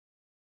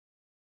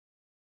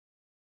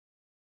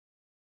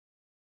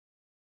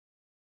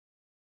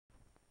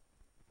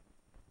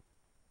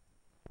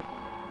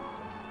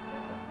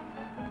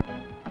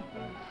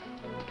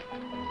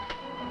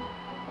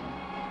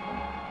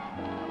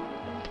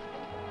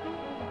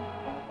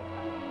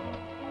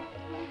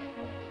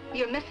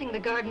You're missing the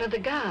Garden of the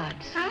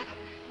Gods. Huh?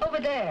 Over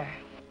there.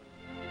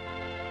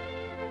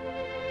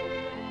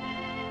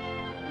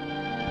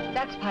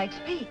 That's Pikes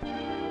Peak.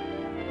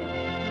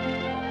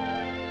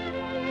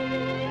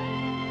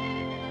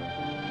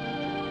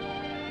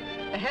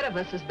 Ahead of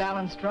us is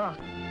Balanced Rock.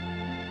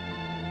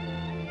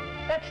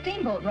 That's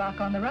Steamboat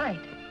Rock on the right.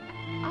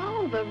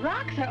 Oh, the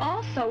rocks are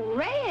all so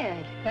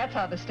red. That's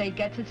how the state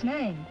gets its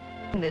name.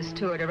 This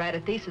tour to write a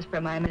thesis for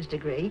my master's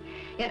degree.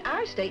 In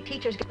our state,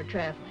 teachers get for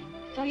traveling.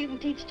 So you can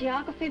teach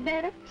geography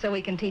better? So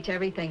we can teach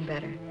everything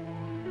better.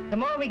 The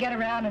more we get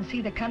around and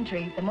see the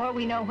country, the more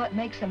we know what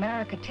makes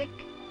America tick.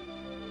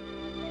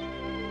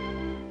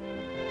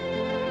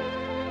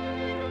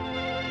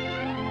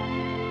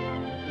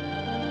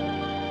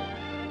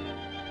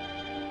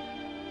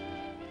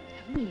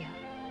 Mia,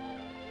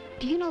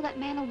 do you know that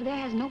man over there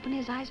hasn't opened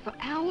his eyes for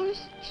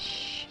hours?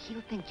 Shh,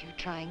 he'll think you're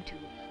trying to...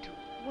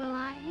 Well,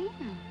 I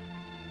am.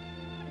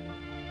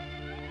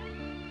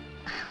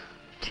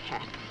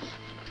 Taffy.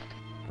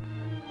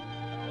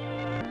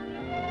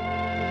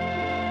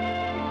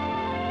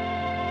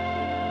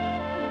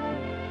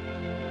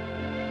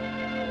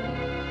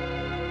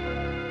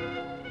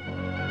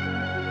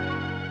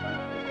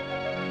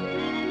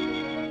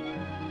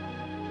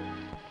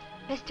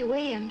 Mr.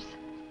 Williams,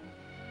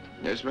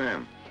 Yes,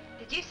 ma'am.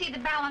 did you see the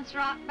Balanced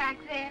Rock back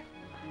there?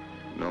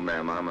 No,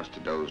 ma'am, I must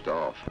have dozed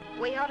off.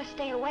 We ought to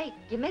stay awake.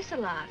 You miss a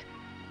lot.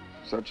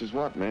 Such as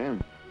what,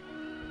 ma'am?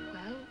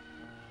 Well,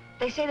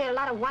 they say there are a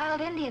lot of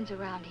wild Indians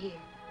around here.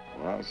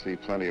 Well, I'll see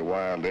plenty of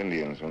wild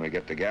Indians when we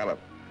get to Gallup.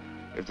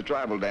 If the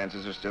tribal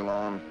dances are still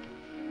on.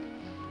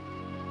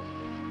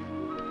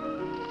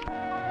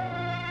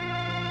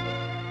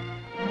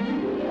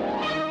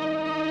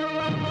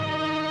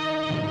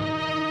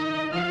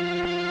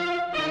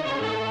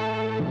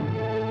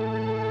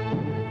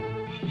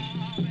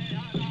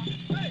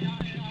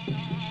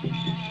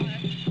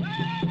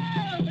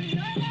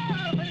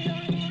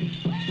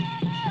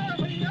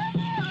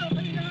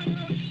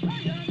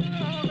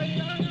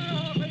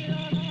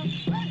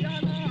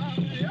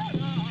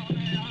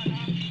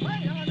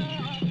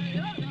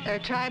 There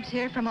are tribes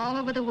here from all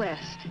over the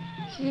West.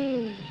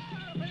 Gee.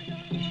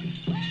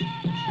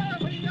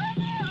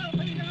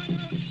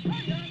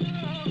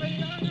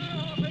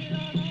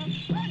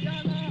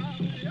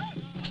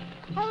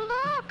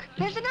 Oh, look!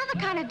 There's another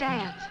kind of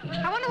dance.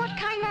 I wonder what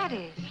kind that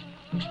is.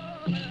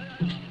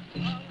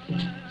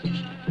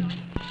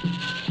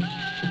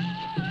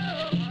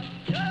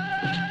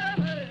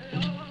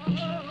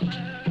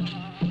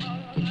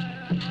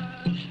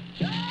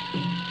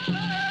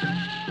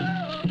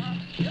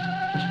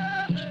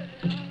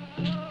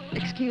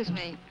 Excuse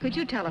me, could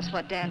you tell us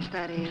what dance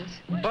that is?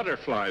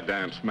 Butterfly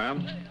dance,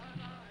 ma'am.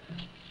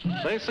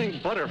 They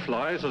think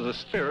butterflies are the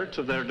spirits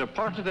of their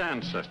departed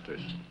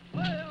ancestors.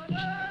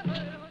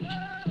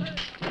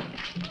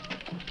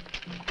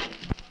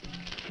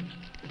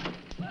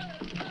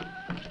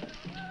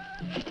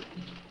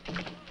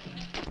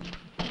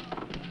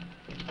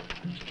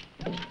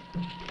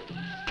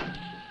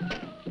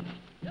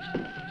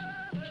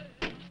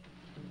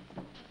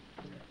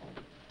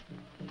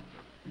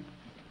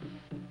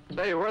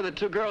 Say, where are the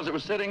two girls that were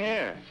sitting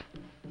here?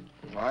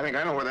 Well, I think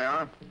I know where they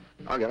are.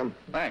 I'll get them.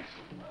 Thanks.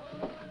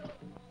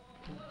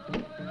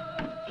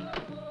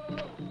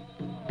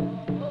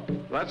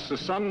 That's the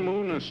sun,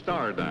 moon, and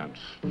star dance.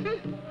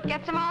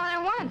 Gets them all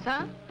at once,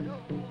 huh?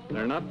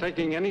 They're not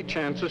taking any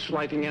chances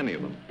slighting any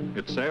of them.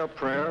 It's their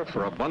prayer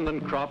for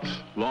abundant crops,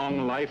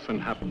 long life,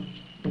 and happiness.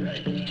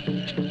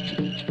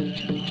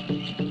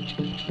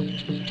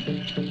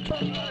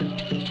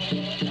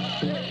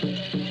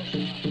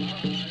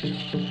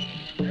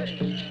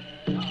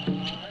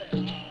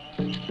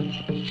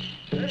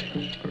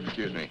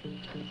 Excuse me.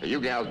 You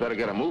gals better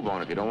get a move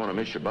on if you don't want to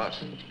miss your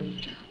bus.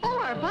 Oh,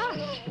 our bus.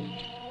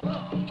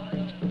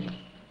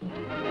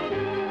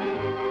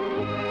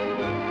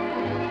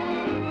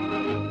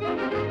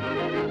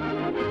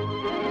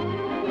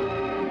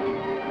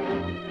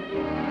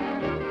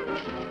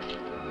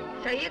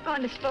 So you're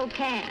going to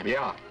Spokane.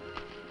 Yeah.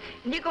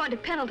 And you're going to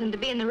Pendleton to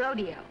be in the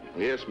rodeo.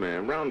 Yes,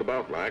 ma'am.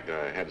 Roundabout like.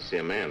 I had to see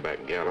a man back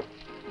in Gallup.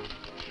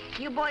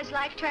 You boys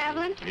like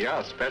traveling? Yeah,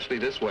 especially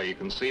this way. You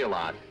can see a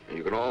lot. And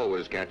you can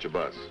always catch a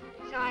bus.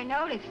 So I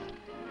noticed.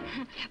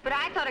 But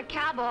I thought a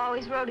cowboy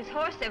always rode his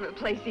horse every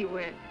place he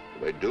went.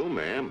 They do,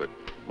 ma'am, but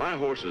my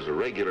horse is a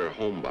regular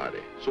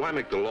homebody, so I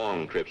make the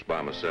long trips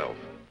by myself.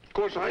 Of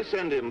course, I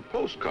send him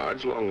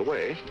postcards along the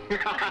way.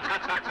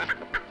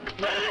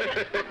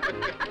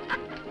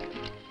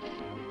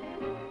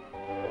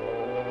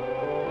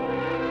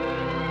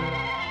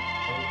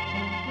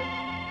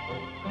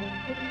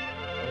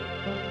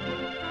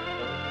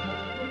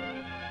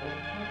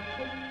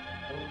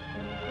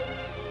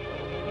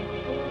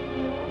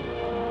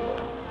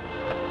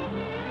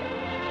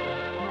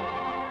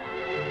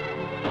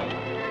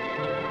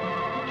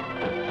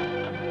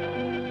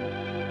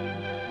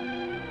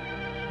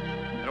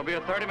 There'll be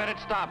a 30-minute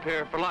stop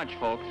here for lunch,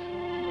 folks.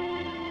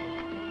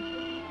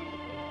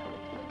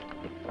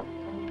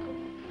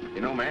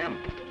 You know, ma'am,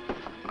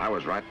 I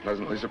was right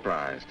pleasantly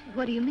surprised.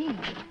 What do you mean?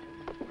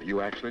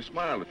 You actually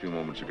smiled a few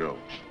moments ago.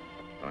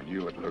 On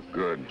you, it looked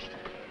good.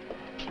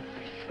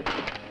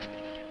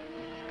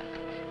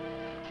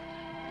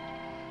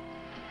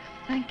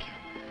 Thank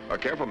you.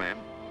 Careful, ma'am.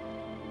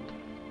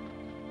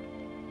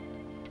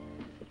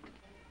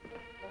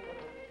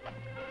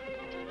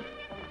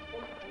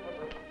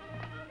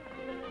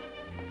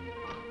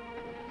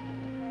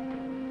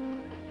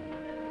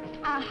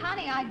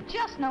 Honey, I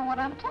just know what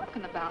I'm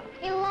talking about.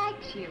 He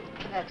likes you.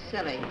 That's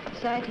silly.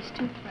 Besides, he's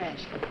too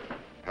fresh.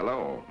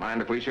 Hello.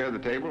 Mind if we share the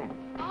table?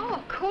 Oh,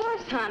 of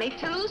course, honey.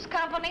 Two's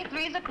company,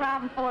 three's a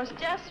crowd, and four's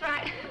just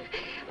right.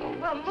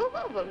 Well, move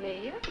over,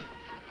 Mia.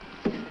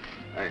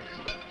 Thanks.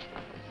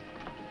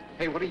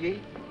 Hey, what do you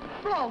eat?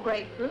 Raw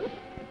grapefruit.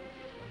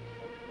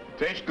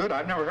 Tastes good.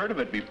 I've never heard of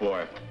it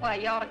before. Well,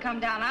 you ought to come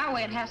down our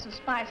way and have some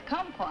spiced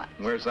kumquat.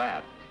 Where's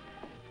that?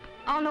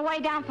 On the way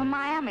down from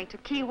Miami to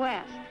Key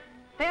West.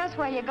 There's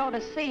where you go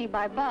to sea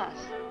by bus.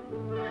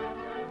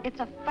 It's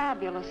a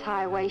fabulous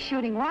highway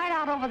shooting right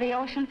out over the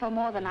ocean for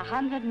more than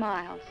 100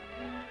 miles.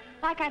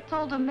 Like I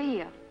told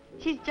Mia,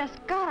 she's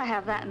just gotta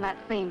have that in that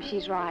theme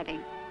she's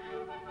riding.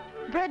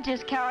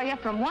 Bridges carry you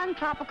from one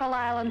tropical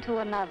island to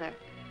another.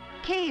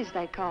 Keys,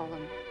 they call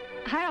them.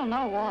 I don't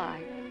know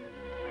why.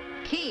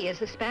 Key is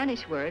the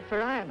Spanish word for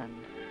island.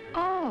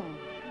 Oh.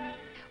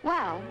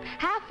 Well,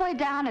 halfway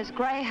down is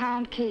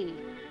Greyhound Key.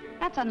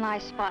 That's a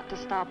nice spot to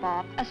stop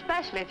off,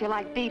 especially if you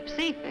like deep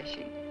sea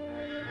fishing.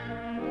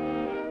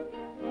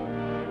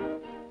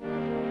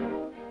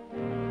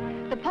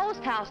 The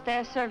post house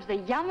there serves the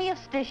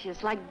yummiest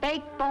dishes like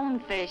baked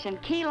bonefish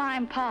and key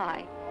lime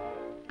pie.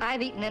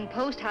 I've eaten in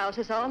post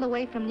houses all the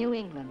way from New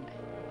England.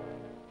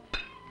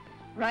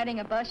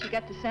 Riding a bus, you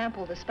get to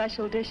sample the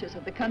special dishes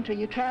of the country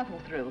you travel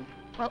through.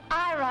 Well,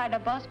 I ride a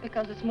bus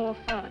because it's more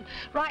fun.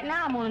 Right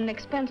now, I'm on an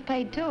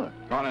expense-paid tour.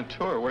 On a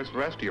tour? Where's the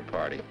rest of your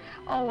party?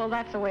 Oh, well,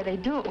 that's the way they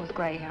do it with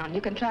Greyhound.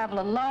 You can travel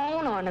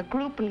alone or in a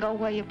group and go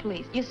where you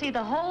please. You see,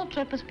 the whole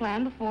trip is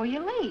planned before you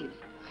leave.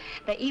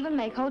 They even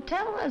make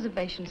hotel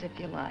reservations if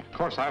you like. Of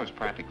course, I was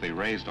practically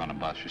raised on a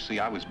bus. You see,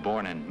 I was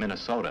born in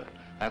Minnesota.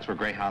 That's where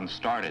Greyhound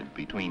started,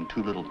 between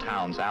two little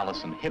towns,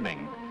 Alice and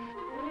Hibbing.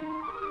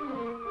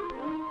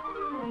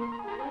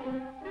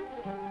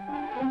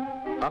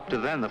 Up to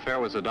then, the fare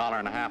was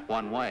 $1.50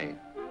 one way.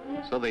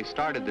 So they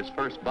started this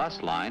first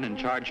bus line and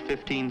charged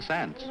 15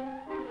 cents.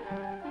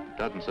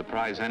 Doesn't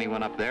surprise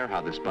anyone up there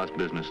how this bus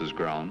business has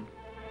grown.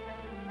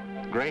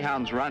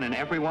 Greyhounds run in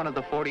every one of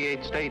the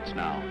 48 states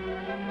now.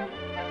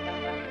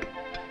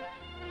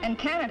 And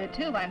Canada,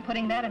 too. I'm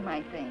putting that in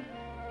my theme.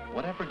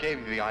 Whatever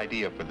gave you the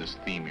idea for this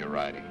theme you're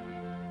writing?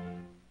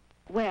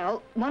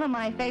 Well, one of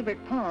my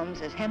favorite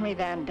poems is Henry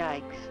Van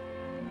Dyke's.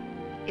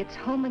 It's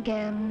home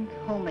again,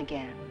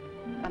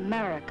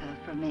 America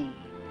for me.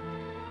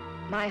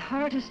 My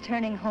heart is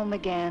turning home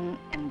again,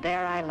 and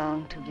there I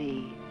long to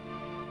be.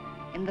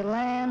 In the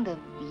land of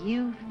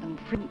youth and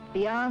fruit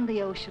beyond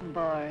the ocean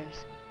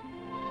bars,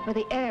 where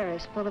the air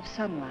is full of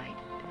sunlight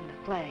and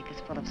the flag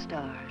is full of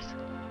stars.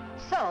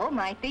 So,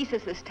 my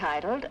thesis is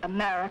titled,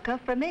 America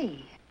for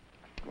Me.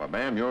 Well,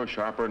 ma'am, you're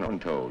sharper than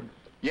Toad.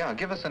 Yeah,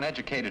 give us an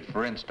educated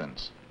for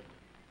instance.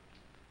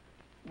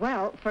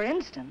 Well, for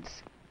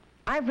instance,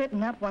 I've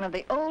written up one of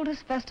the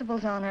oldest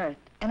festivals on earth,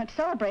 and it's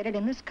celebrated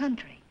in this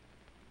country.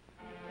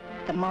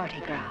 The Mardi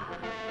Gras.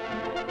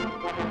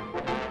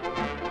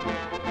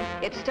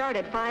 It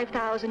started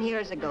 5,000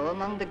 years ago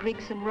among the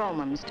Greeks and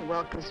Romans to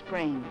welcome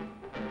spring.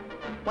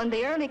 When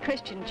the early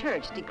Christian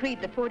church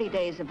decreed the 40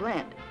 days of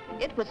Lent,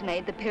 it was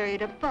made the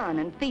period of fun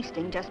and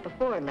feasting just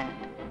before Lent.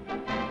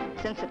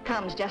 Since it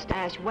comes just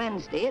Ash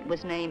Wednesday, it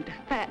was named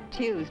Fat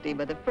Tuesday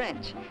by the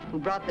French, who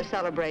brought the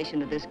celebration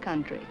to this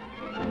country.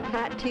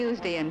 Fat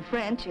Tuesday in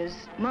French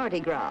is Mardi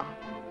Gras.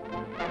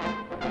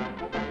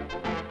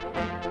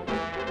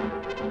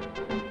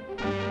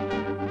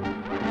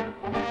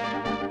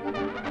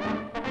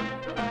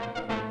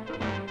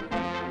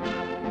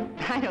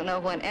 I don't know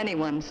when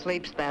anyone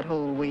sleeps that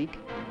whole week.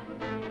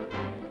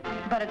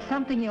 But it's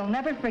something you'll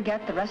never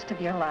forget the rest of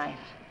your life.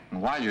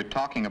 And while you're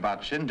talking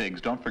about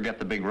shindigs, don't forget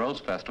the big Rose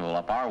Festival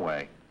up our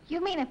way.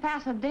 You mean in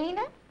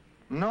Pasadena?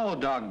 No,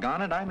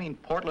 doggone it, I mean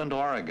Portland,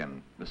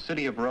 Oregon, the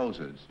city of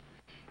roses.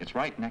 It's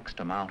right next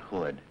to Mount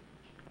Hood.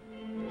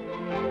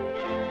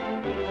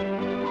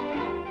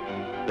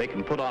 They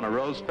can put on a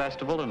Rose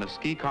Festival and a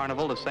ski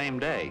carnival the same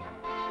day.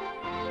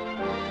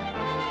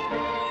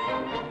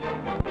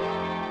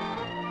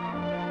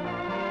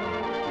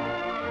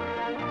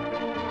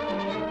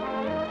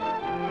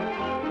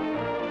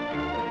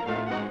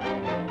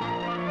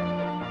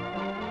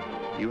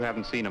 You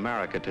haven't seen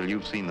America till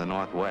you've seen the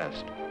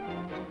Northwest.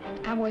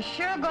 And we're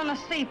sure gonna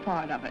see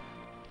part of it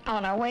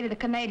on our way to the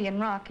Canadian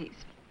Rockies.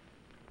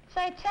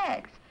 Say,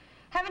 Tex,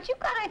 haven't you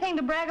got anything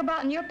to brag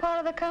about in your part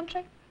of the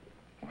country?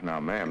 Well, now,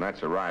 ma'am,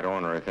 that's a right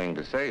ornery thing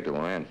to say to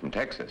a man from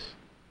Texas.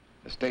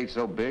 The state's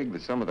so big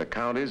that some of the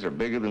counties are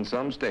bigger than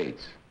some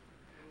states.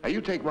 Now, you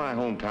take my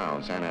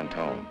hometown, San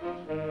Antone.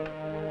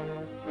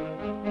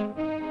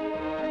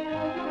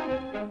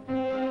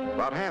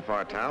 About half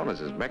our town is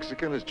as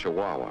Mexican as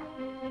Chihuahua.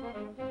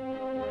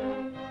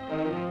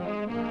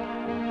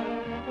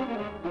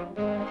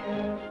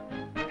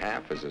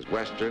 Half is as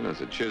Western as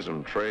the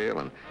Chisholm Trail,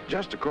 and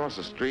just across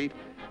the street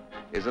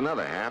is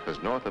another half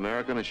as North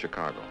American as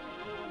Chicago.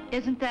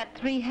 Isn't that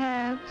 3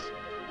 halves?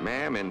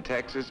 Ma'am, in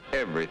Texas,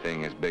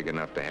 everything is big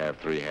enough to have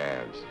 3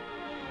 halves.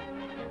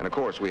 And of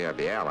course, we have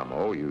the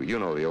Alamo. You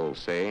know the old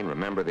saying,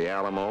 remember the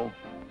Alamo?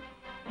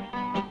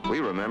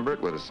 We remember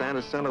it with a San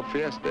Jacinto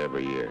Fiesta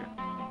every year.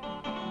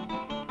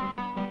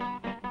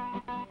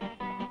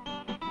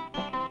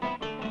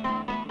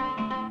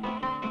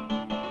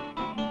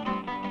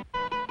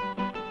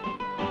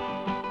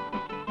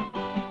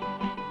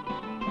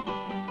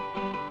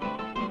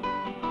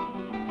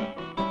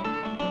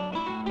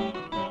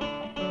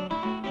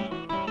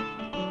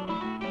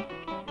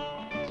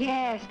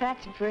 Yes,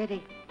 that's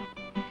pretty.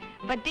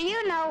 But do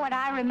you know what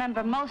I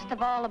remember most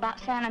of all about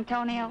San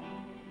Antonio?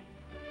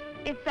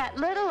 It's that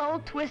little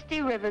old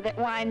twisty river that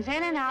winds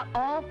in and out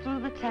all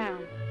through the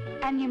town.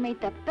 And you meet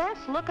the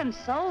best-looking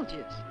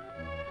soldiers.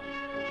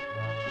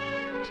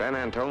 San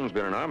Antonio's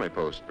been an army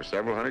post for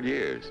several hundred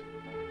years.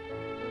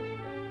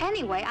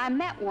 Anyway, I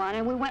met one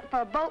and we went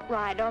for a boat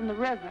ride on the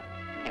river.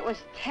 It was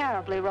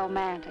terribly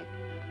romantic.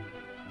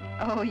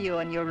 Oh, you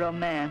and your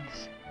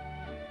romance.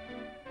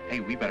 Hey,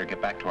 we better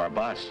get back to our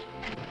bus.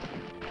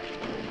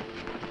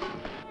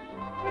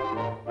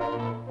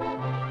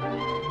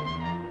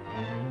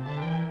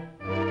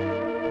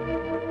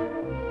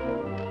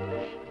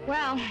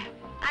 Well,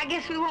 I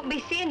guess we won't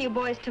be seeing you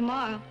boys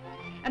tomorrow.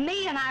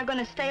 Amelia and I are going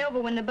to stay over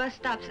when the bus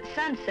stops at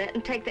sunset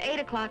and take the 8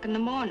 o'clock in the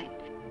morning.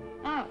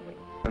 Aren't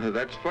we?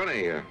 That's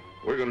funny.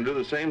 We're going to do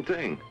the same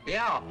thing.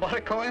 Yeah, what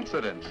a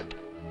coincidence.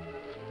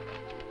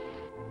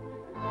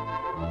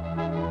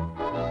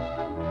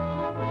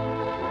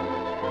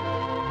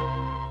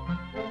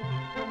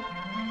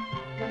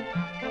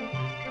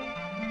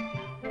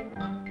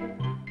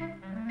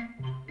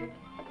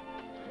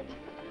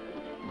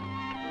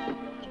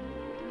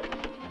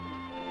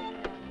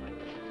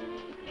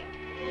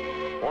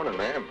 Morning,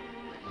 ma'am.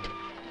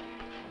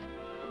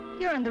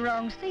 You're in the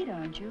wrong seat,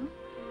 aren't you?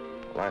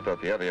 Well, I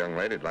thought the other young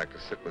lady'd like to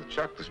sit with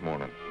Chuck this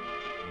morning.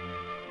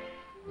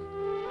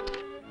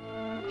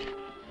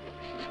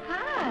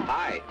 Hi.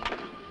 Hi.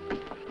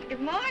 Good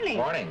morning.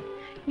 Morning.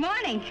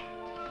 Morning.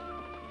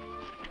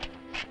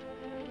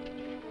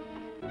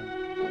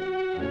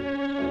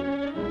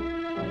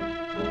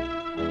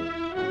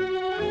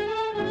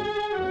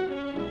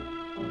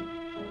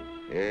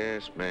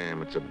 Yes,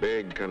 ma'am, it's a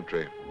big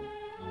country.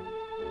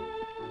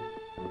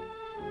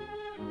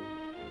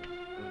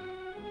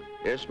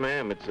 Yes,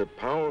 ma'am, it's a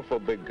powerful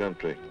big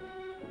country.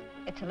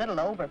 It's a little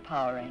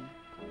overpowering.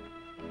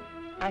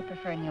 I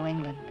prefer New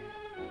England.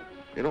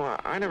 You know,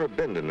 I never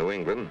been to New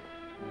England.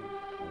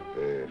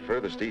 The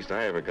furthest east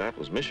I ever got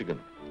was Michigan.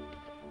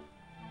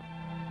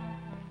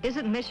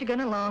 Isn't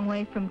Michigan a long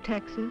way from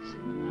Texas?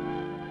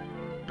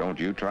 Don't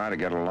you try to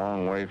get a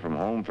long way from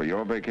home for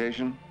your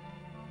vacation?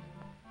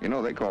 You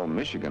know, they call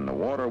Michigan the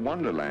water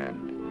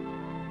wonderland.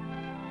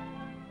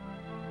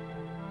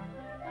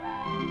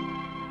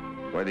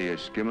 Whether you're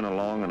skimming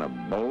along in a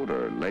boat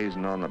or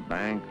lazing on the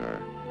bank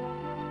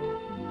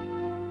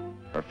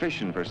or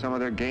fishing for some of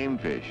their game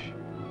fish.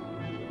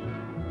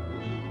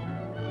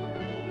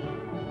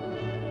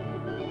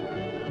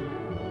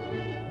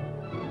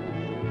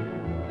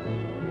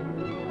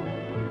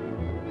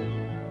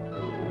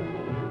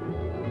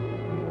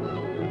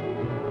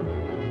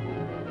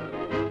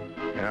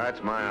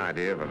 That's my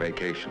idea of a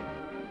vacation.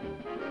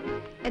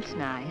 It's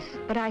nice,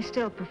 but I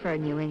still prefer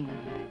New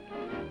England.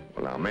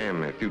 Well, now,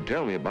 ma'am, if you'd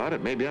tell me about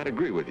it, maybe I'd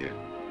agree with you.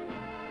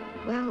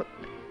 Well,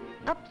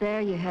 up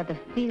there you have the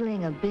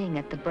feeling of being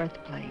at the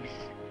birthplace.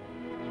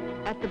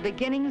 At the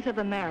beginnings of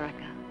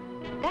America.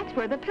 That's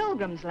where the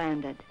Pilgrims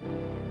landed.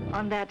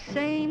 On that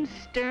same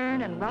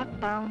stern and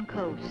rock-bound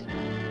coast.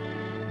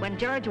 When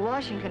George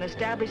Washington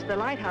established the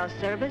lighthouse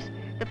service,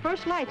 the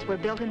first lights were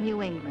built in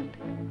New England.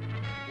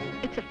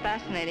 It's a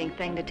fascinating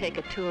thing to take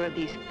a tour of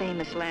these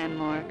famous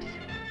landmarks.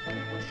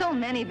 So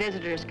many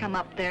visitors come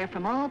up there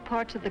from all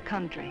parts of the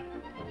country.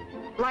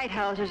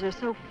 Lighthouses are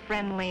so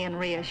friendly and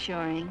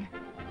reassuring,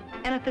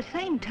 and at the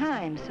same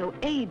time so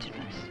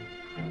ageless.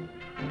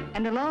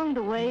 And along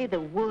the way,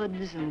 the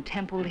woods and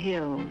templed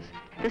hills,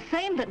 the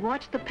same that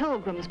watched the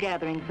Pilgrims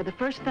gathering for the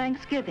first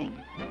Thanksgiving,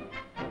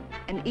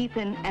 and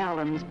Ethan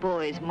Allen's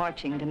boys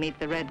marching to meet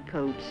the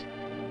Redcoats.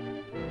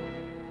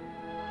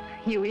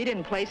 You eat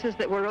in places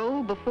that were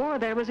old before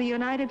there was a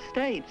United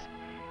States,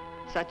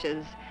 such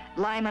as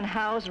Lyman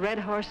Howe's Red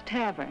Horse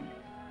Tavern.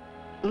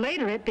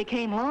 Later, it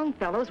became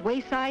Longfellow's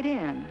Wayside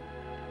Inn.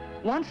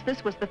 Once,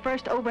 this was the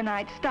first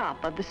overnight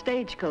stop of the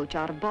stagecoach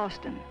out of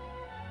Boston.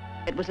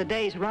 It was a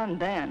day's run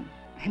then.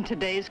 In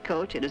today's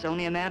coach, it is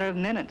only a matter of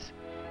minutes.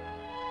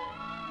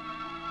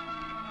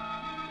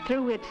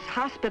 Through its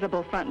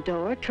hospitable front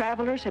door,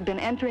 travelers have been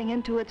entering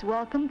into its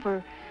welcome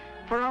for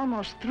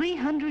almost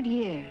 300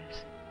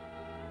 years.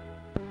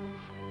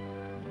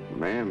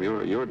 Ma'am,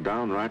 you're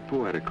downright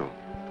poetical.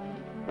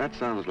 That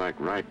sounds like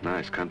right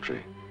nice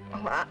country.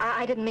 Oh,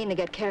 I didn't mean to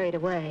get carried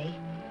away.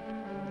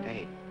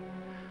 Hey,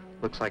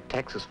 looks like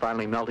Tex is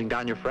finally melting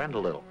down your friend a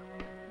little.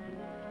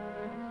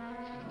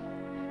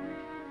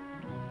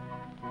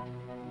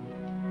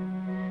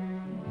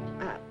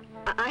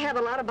 I have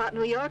a lot about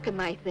New York in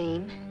my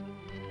theme.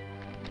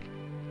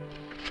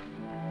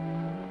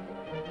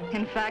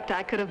 In fact,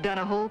 I could have done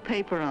a whole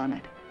paper on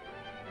it.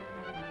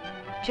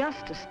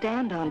 Just to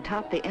stand on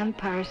top the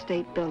Empire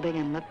State Building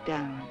and look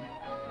down.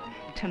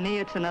 To me,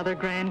 it's another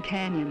Grand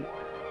Canyon.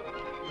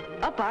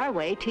 Up our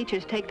way,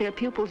 teachers take their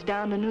pupils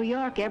down to New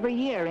York every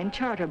year in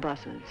charter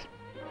buses.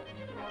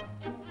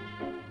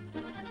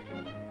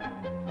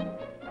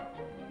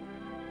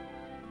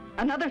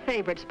 Another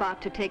favorite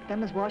spot to take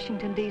them is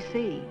Washington,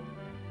 D.C.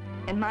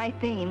 In my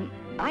theme,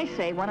 I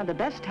say one of the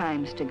best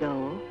times to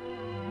go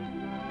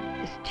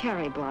is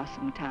cherry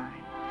blossom time,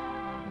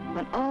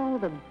 when all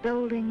the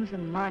buildings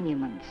and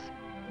monuments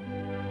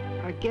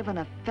are given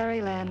a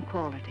fairyland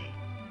quality.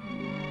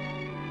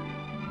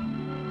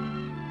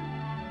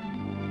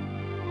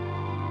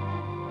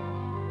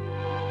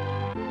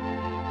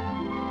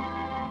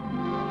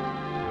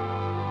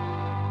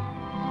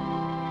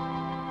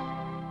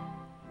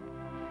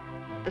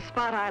 The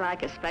spot I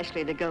like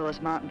especially to go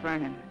is Mount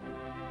Vernon.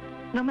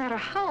 No matter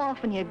how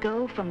often you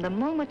go, from the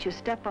moment you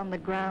step on the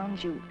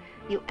grounds, you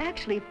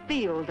actually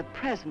feel the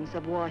presence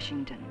of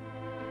Washington.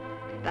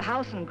 The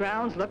house and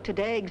grounds look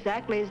today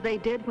exactly as they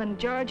did when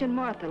George and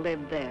Martha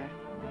lived there.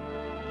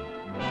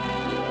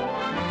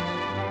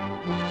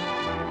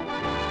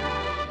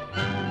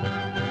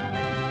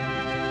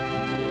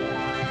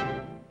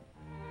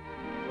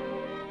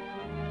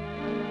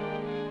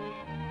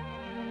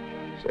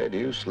 Say, do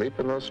you sleep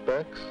in those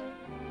specs?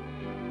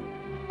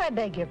 I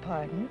beg your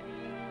pardon?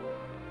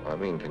 I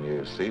mean, can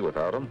you see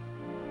without them?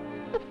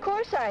 Of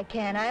course I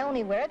can. I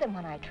only wear them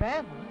when I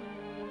travel.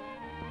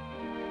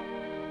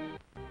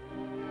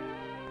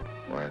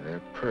 Why,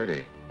 they're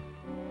pretty.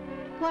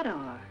 What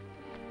are?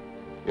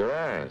 Your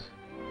eyes.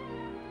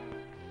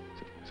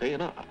 Say, you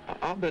know,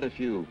 I'll bet if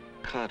you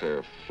cut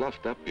or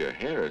fluffed up your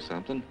hair or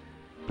something,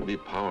 you'll be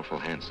powerful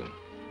handsome.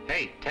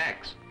 Hey,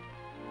 Tex.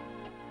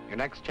 Your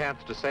next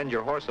chance to send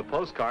your horse a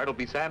postcard will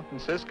be San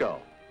Francisco.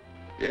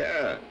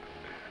 Yeah.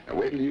 Now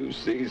wait till you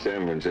see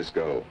San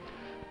Francisco.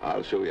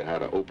 I'll show you how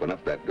to open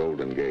up that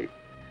Golden Gate.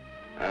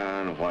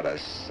 And what a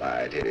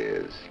sight it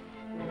is.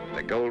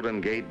 The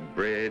Golden Gate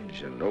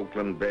Bridge and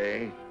Oakland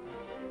Bay.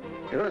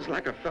 You know, it's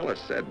like a fella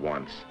said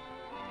once.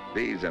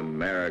 These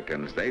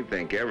Americans, they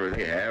think everything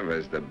they have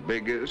is the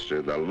biggest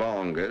or the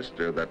longest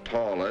or the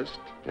tallest,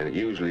 and it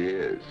usually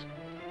is.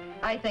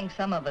 I think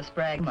some of us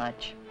brag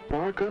much.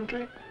 Our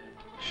country?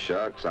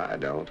 Shucks, I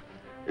don't.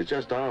 It's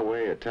just our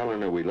way of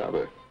telling her we love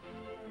her.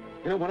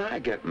 You know, when I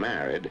get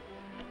married,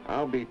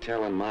 I'll be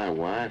telling my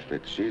wife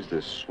that she's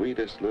the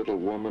sweetest little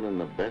woman and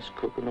the best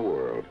cook in the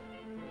world.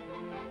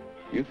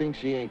 You think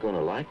she ain't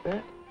gonna like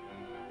that?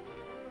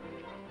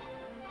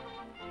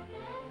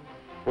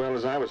 Well,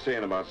 as I was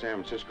saying about San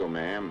Francisco,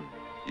 ma'am,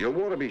 you'll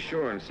want to be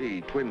sure and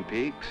see Twin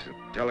Peaks,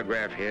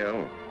 Telegraph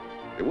Hill.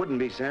 It wouldn't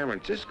be San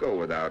Francisco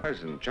without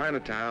us, and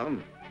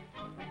Chinatown.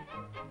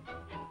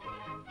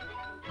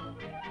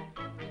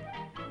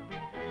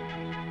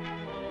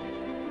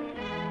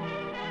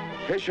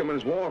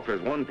 Fisherman's Wharf is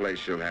one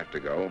place you'll have to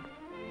go.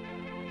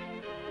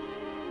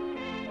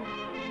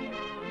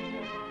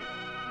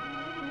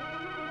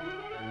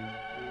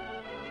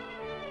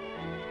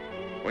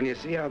 When you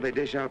see how they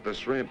dish out the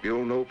shrimp,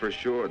 you'll know for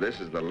sure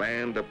this is the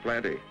land of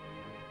plenty.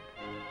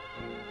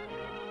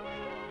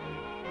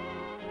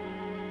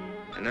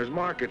 And there's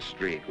Market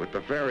Street with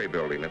the ferry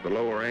building at the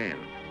lower end.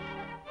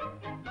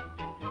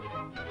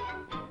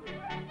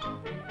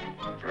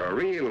 For a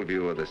real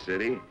view of the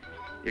city,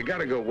 you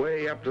gotta go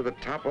way up to the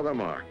top of the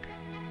mark.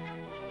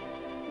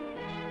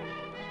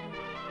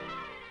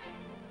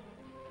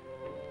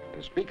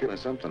 And speaking of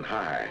something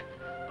high,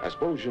 I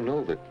suppose you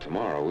know that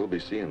tomorrow we'll be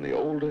seeing the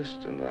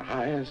oldest and the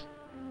highest.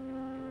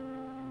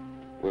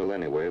 Well,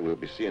 anyway, we'll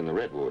be seeing the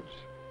redwoods.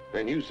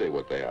 Then you say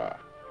what they are.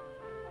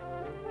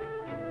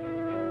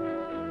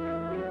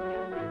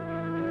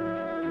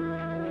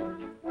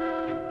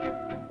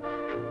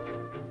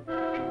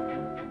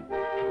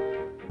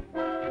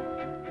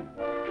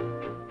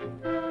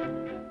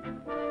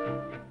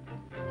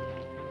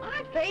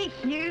 Aren't they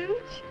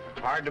huge?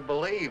 Hard to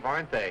believe,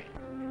 aren't they?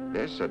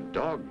 They're so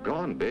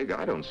doggone big,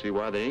 I don't see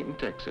why they ain't in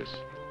Texas.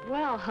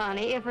 Well,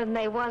 honey, if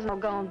they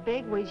wasn't gone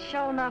big, we'd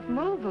sure enough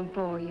move them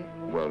for you.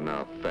 Well,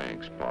 now,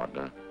 thanks,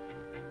 partner.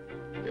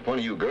 If one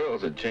of you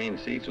girls had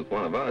changed seats with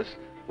one of us,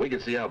 we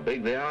could see how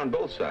big they are on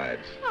both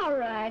sides. All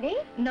righty.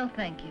 No,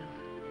 thank you.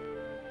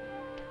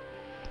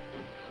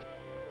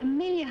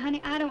 Amelia,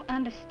 honey, I don't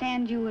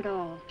understand you at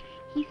all.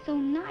 He's so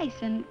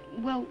nice and,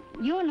 well,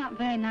 you're not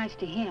very nice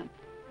to him.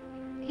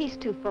 He's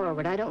too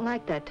forward. I don't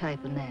like that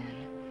type of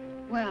man.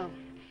 Well,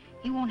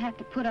 you won't have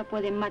to put up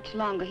with him much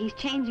longer. He's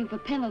changing for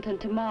Pendleton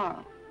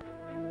tomorrow.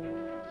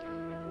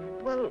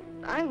 Well,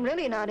 I'm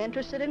really not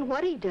interested in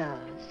what he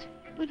does.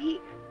 But he...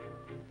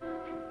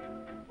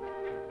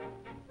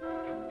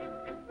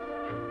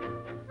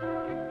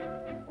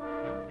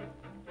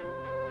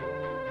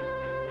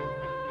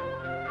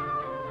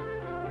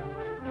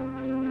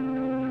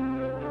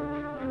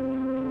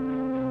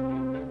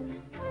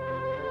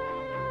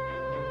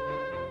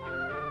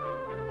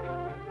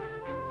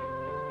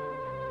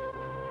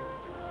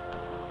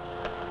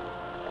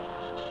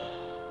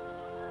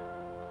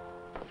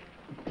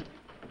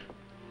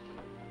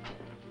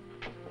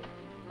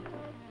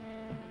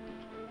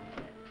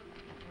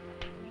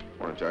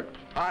 Chuck.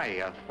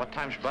 Hi, what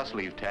time's your bus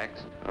leave,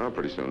 Tex? Oh,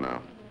 pretty soon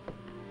now.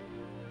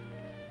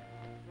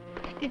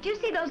 Did you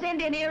see those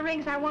Indian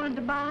earrings I wanted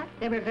to buy?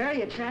 They were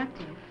very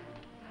attractive.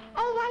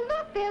 Oh, why,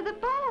 look, they're the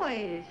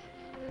boys.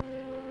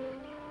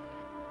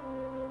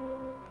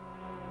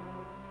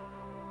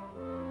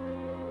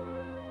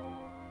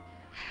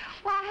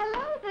 Why,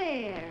 hello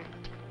there.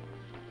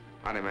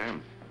 Howdy,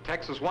 ma'am.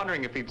 Tex was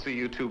wondering if he'd see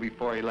you two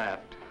before he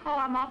left. Oh,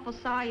 I'm awful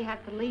sorry you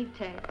have to leave,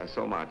 Ted.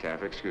 So am I,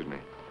 Taffy. Excuse me.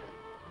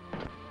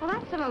 Well,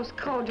 that's the most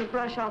cordial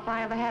brush-off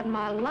I ever had in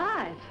my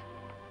life.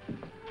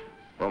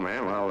 Well,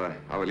 ma'am,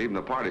 I'll be leaving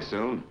the party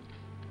soon.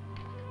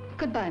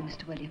 Goodbye,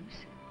 Mr. Williams.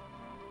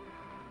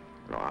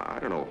 No, I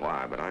don't know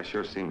why, but I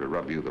sure seem to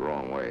rub you the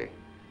wrong way.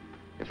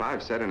 If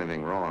I've said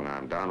anything wrong,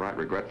 I'm downright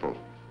regretful.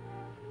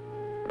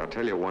 But I'll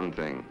tell you one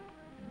thing.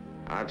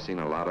 I've seen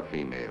a lot of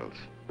females,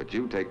 but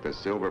you take the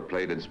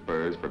silver-plated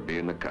spurs for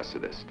being the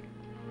cussedest.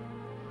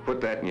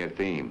 Put that in your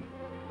theme.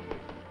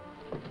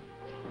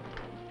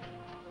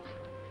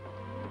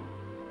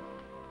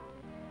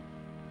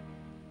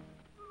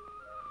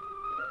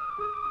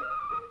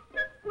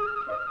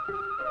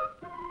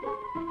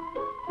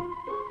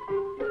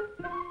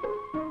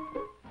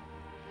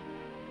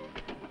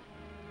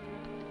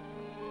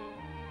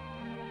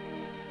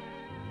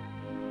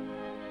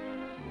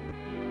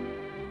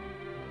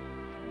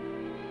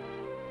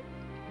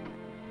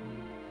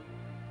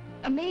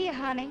 Amelia,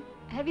 honey,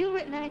 have you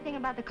written anything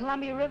about the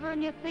Columbia River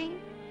in your theme?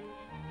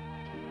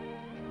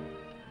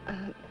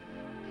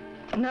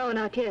 No,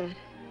 not yet.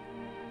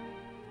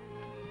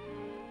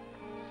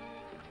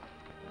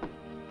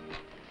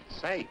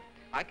 Say,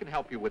 I can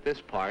help you with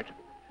this part.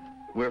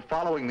 We're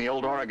following the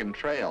old Oregon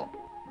Trail.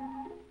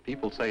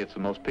 People say it's the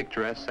most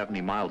picturesque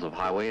 70 miles of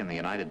highway in the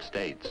United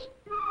States.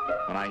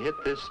 When I hit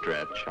this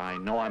stretch, I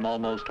know I'm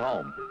almost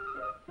home.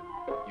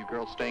 You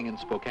girls staying in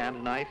Spokane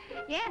tonight?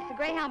 Yes, the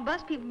Greyhound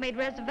bus people made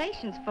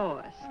reservations for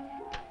us.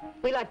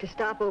 We like to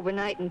stop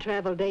overnight and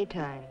travel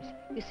daytimes.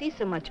 You see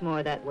so much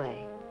more that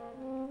way.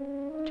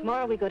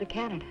 Tomorrow we go to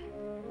Canada.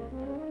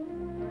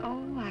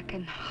 Oh, I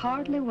can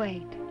hardly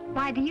wait.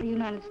 Why, do you the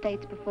United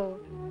States before?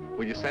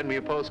 Will you send me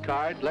a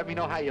postcard? Let me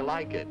know how you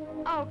like it.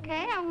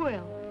 Okay, I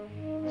will.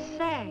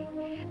 Say,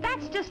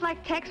 that's just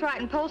like Tex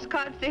writing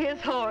postcards to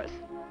his horse.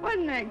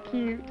 Wasn't that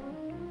cute?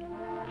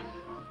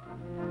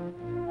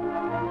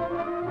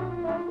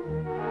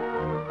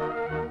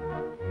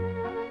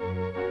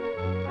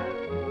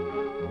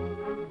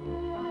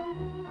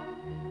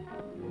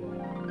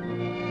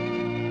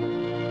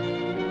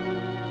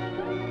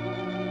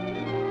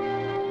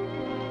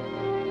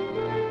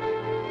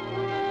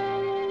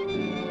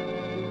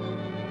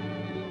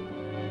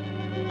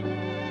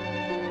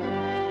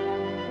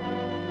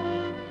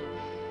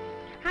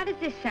 How does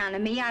this sound to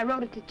me? I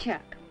wrote it to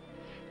Chuck.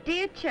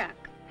 Dear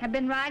Chuck, have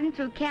been riding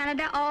through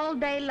Canada all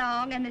day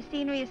long and the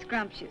scenery is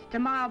scrumptious.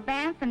 Tomorrow,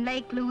 Banff and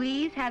Lake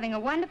Louise, having a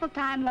wonderful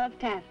time. Love,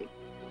 Taffy.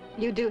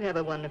 You do have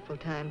a wonderful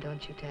time,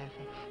 don't you,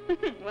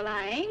 Taffy? Well,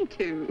 I aim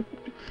to.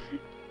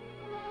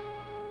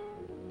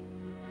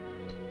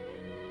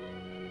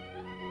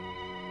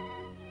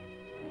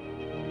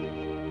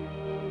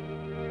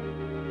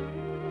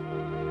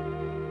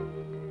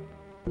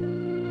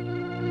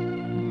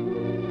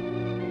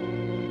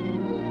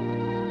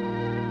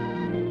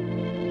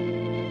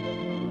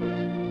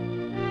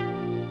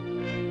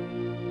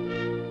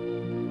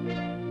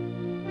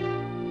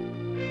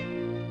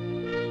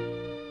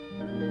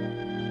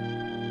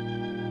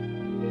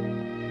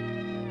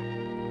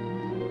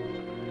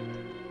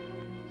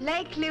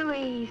 Lake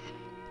Louise.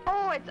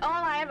 Oh, it's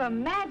all I ever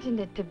imagined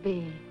it to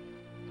be.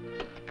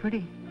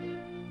 Pretty.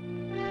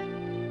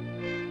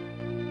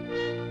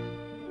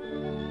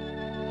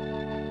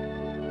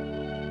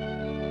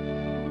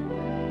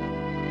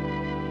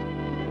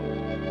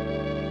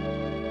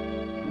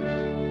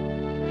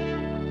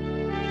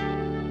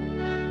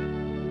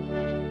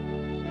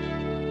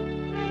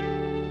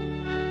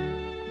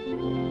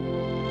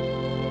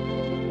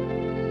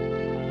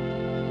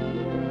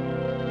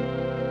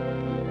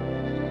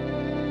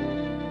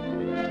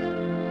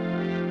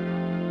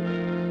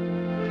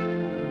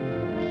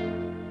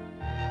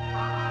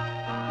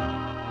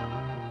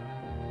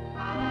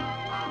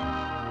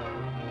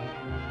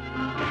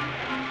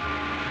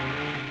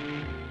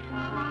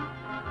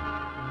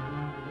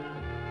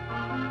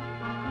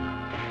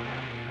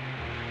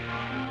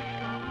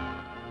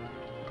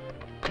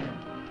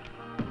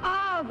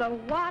 The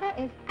water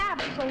is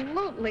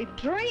absolutely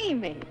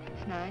dreamy.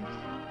 It's nice.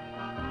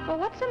 Well,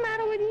 what's the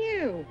matter with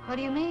you? What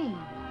do you mean?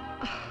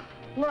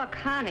 Look,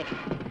 honey,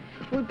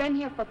 we've been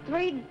here for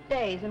 3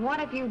 days, and what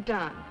have you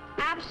done?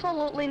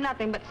 Absolutely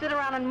nothing but sit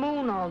around and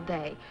moon all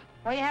day.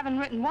 Well, you haven't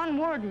written one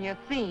word in your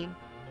theme.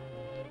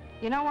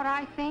 You know what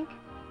I think?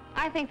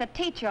 I think the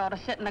teacher ought to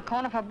sit in the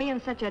corner for being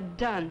such a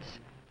dunce.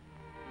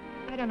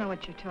 I don't know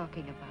what you're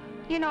talking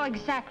about. You know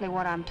exactly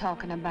what I'm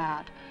talking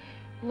about.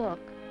 Look,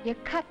 you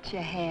cut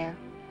your hair.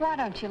 Why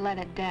don't you let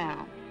it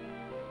down?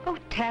 Oh,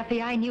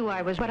 Taffy, I knew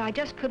I was, but I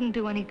just couldn't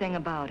do anything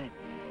about it.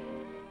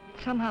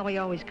 Somehow he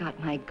always got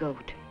my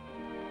goat.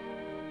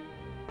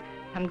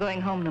 I'm going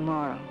home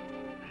tomorrow.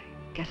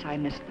 Guess I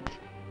missed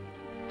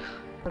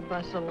The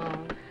bus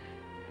alone.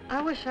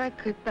 I wish I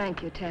could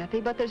thank you, Taffy,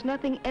 but there's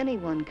nothing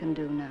anyone can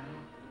do now.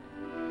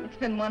 It's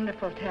been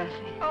wonderful,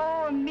 Taffy.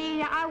 Oh,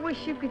 Amelia, I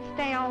wish you could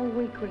stay all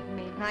week with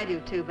me. I do,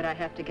 too, but I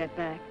have to get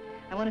back.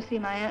 I want to see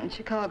my aunt in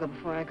Chicago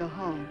before I go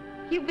home.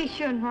 You be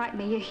sure and write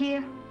me. You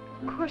hear?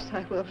 Of course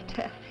I will,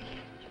 Taffy.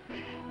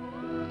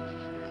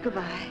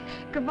 Goodbye.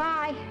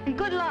 Goodbye, and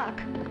good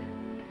luck.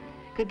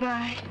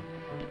 Goodbye.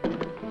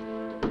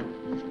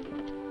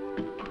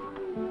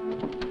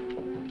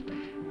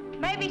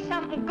 Maybe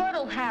something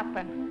good'll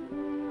happen.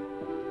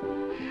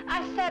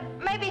 I said,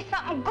 maybe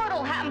something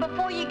good'll happen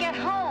before you get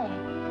home.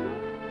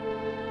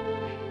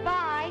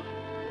 Bye.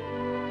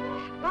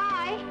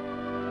 Bye.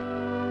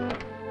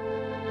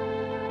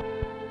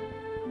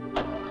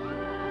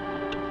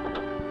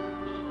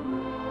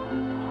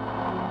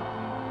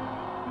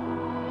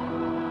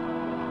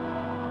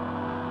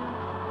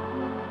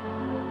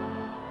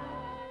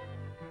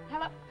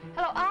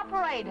 Hello,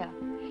 operator.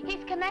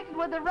 He's connected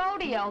with the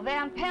rodeo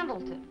there in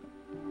Pendleton.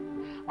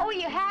 Oh,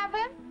 you have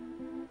him?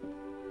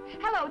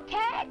 Hello,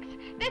 Tex.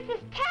 This is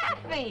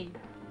Taffy.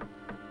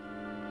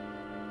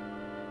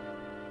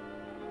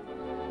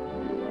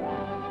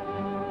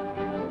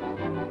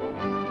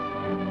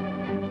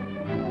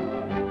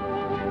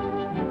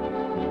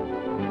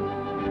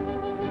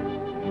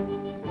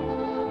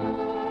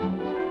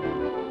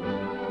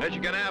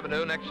 Michigan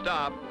Avenue, next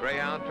stop,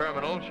 Greyhound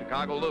Terminal,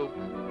 Chicago Loop.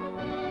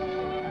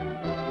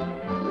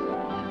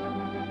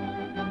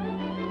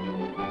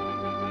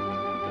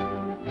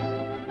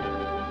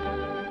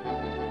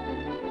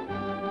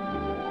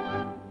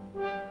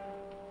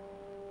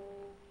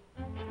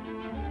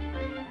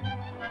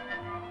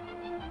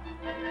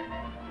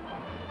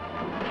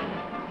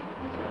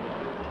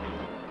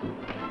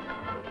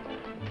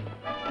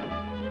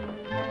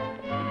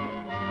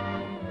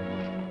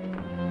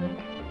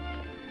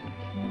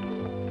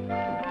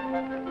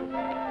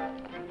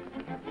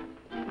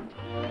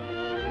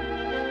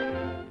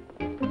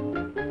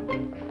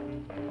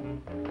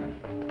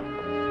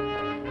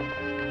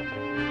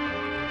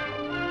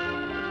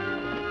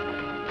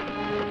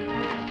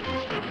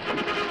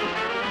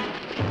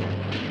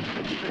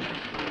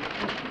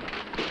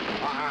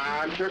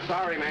 I'm sure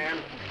sorry, man.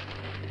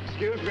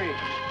 Excuse me.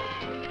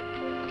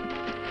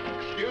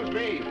 Excuse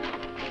me.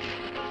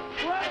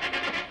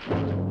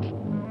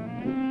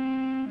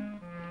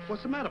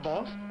 What's the matter,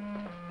 boss?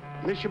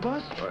 Miss your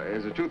bus?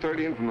 Is the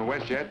 2:30 in from the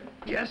west yet?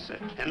 Yes, sir.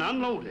 And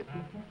unloaded.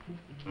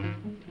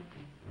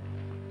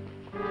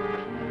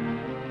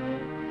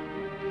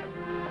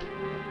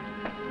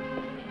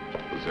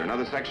 Was there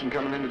another section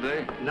coming in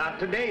today? Not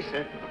today,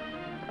 sir.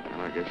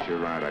 Well, I guess you're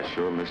right. I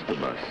sure missed the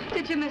bus.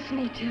 Did you miss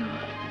me, too?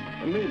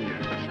 Amelia.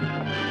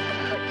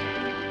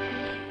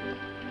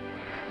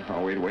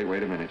 Oh, wait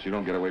a minute. You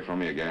don't get away from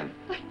me again.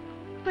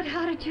 But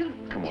how did you...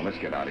 Come on, let's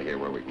get out of here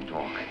where we can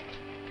talk.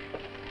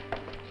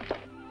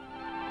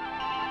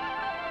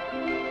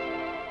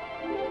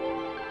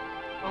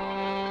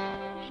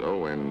 So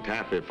when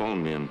Taffy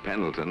phoned me in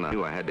Pendleton, I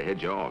knew I had to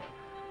head you off.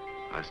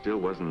 I still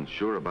wasn't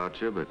sure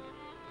about you, but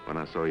when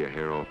I saw your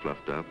hair all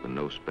fluffed up and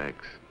no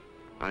specs,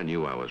 I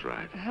knew I was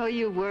right. Oh,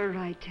 you were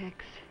right,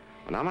 Tex.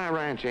 Well, now, my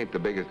ranch ain't the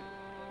biggest...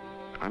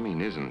 I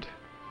mean, isn't.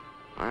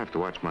 I have to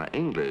watch my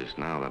English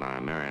now that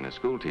I'm marrying a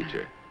school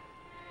teacher.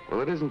 Well,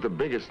 it isn't the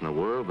biggest in the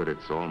world, but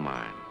it's all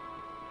mine.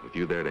 With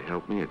you there to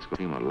help me, it's going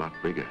to seem a lot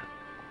bigger.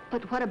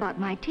 But what about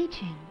my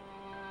teaching?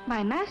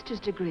 My master's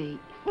degree?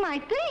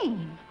 My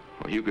theme?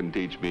 Well, you can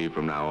teach me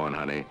from now on,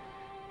 honey.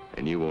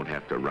 And you won't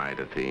have to write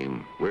a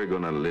theme. We're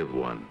going to live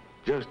one.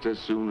 Just as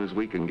soon as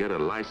we can get a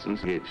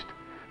license hitched.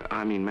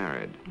 I mean,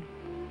 married.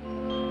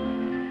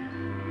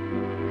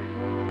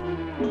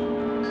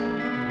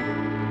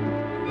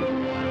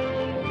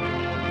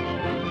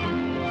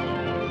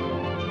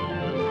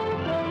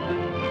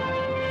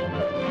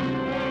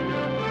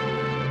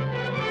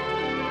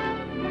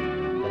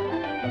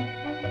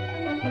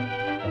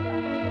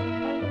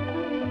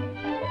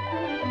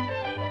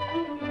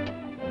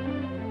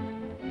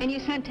 And you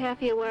sent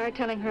Taffy a wire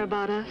telling her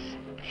about us?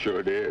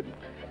 Sure did.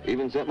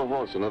 Even sent my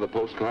horse another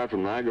postcard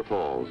from Niagara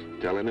Falls,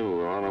 telling him we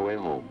were on our way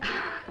home.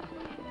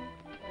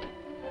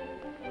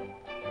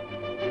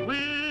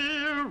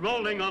 We're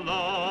rolling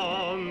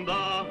along the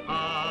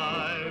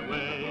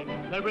highway.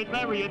 There is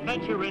merry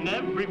adventure in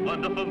every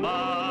wonderful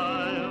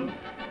mile.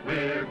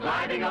 We're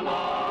gliding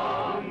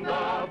along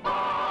the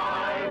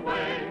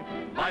byway,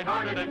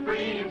 lighthearted and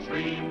free in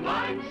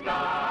streamlined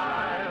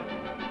style.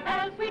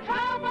 As we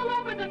travel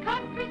over the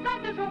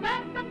countryside, there's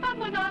romance and fun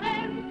without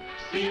end.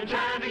 See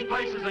enchanting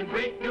places and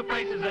greet new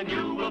faces, and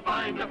you will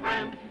find a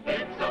friend.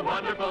 It's a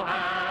wonderful,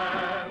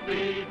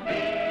 happy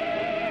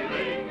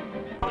feeling,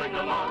 rolling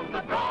along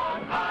the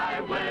broad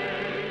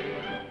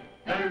highway.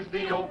 There's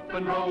the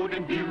open road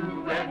in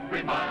view.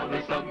 Every mile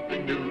there's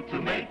something new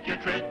to make your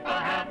trip a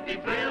happy,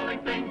 thrilling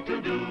thing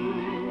to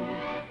do.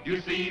 You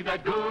see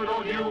that good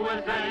old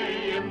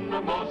USA in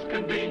the most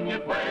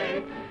convenient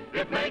way.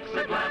 It makes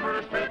a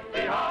glamorous trip